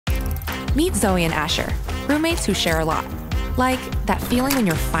Meet Zoe and Asher, roommates who share a lot. Like that feeling when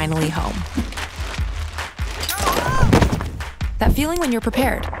you're finally home. That feeling when you're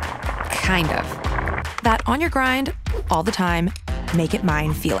prepared. Kind of. That on your grind, all the time, make it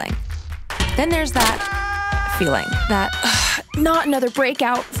mine feeling. Then there's that feeling, that not another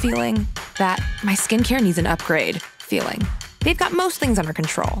breakout feeling, that my skincare needs an upgrade feeling. They've got most things under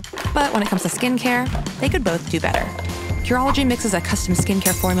control, but when it comes to skincare, they could both do better. Curology mixes a custom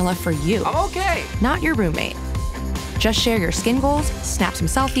skincare formula for you. I'm okay. Not your roommate. Just share your skin goals, snap some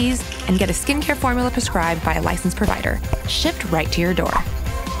selfies, and get a skincare formula prescribed by a licensed provider, shipped right to your door.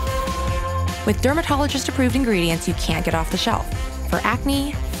 With dermatologist-approved ingredients you can't get off the shelf for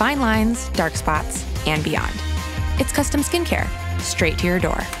acne, fine lines, dark spots, and beyond. It's custom skincare, straight to your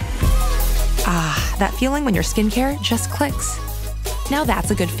door. Ah, that feeling when your skincare just clicks. Now that's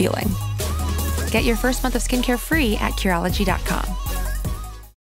a good feeling. Get your first month of skincare free at Curology.com.